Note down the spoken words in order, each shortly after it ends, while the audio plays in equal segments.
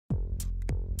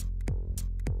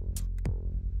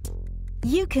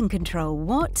You can control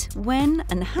what, when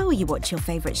and how you watch your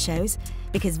favourite shows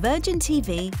because Virgin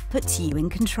TV puts you in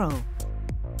control.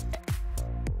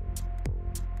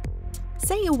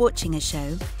 Say you're watching a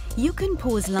show, you can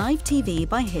pause live TV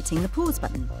by hitting the pause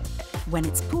button. When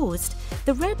it's paused,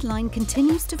 the red line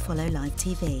continues to follow live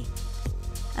TV.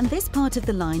 And this part of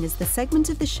the line is the segment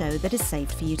of the show that is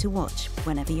saved for you to watch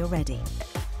whenever you're ready.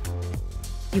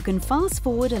 You can fast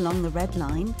forward along the red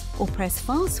line or press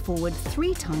fast forward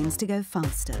 3 times to go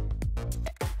faster.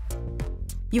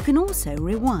 You can also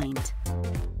rewind,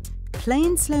 play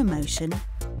in slow motion,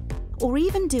 or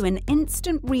even do an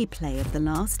instant replay of the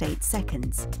last 8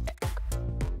 seconds.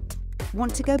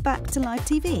 Want to go back to live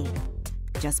TV?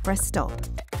 Just press stop.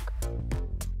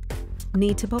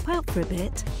 Need to pop out for a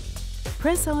bit?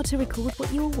 Press R to record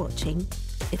what you're watching.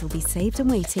 It'll be saved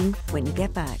and waiting when you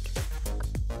get back.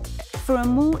 For a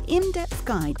more in-depth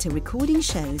guide to recording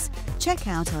shows, check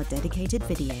out our dedicated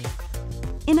video.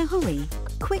 In a hurry,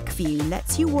 Quick View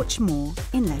lets you watch more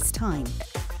in less time.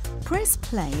 Press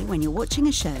play when you're watching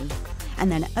a show,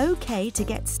 and then OK to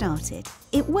get started.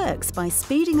 It works by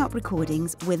speeding up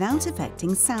recordings without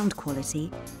affecting sound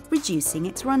quality, reducing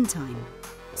its runtime.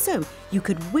 So you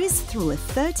could whiz through a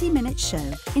 30-minute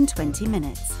show in 20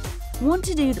 minutes. Want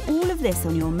to do all of this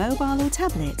on your mobile or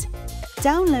tablet?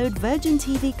 Download Virgin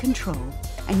TV Control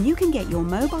and you can get your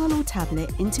mobile or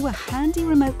tablet into a handy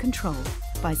remote control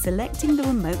by selecting the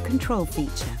remote control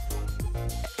feature.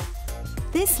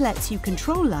 This lets you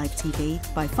control live TV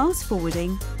by fast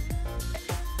forwarding,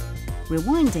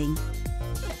 rewinding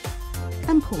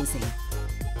and pausing.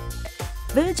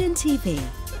 Virgin TV,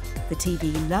 the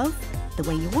TV you love, the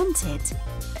way you want it,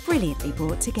 brilliantly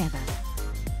brought together.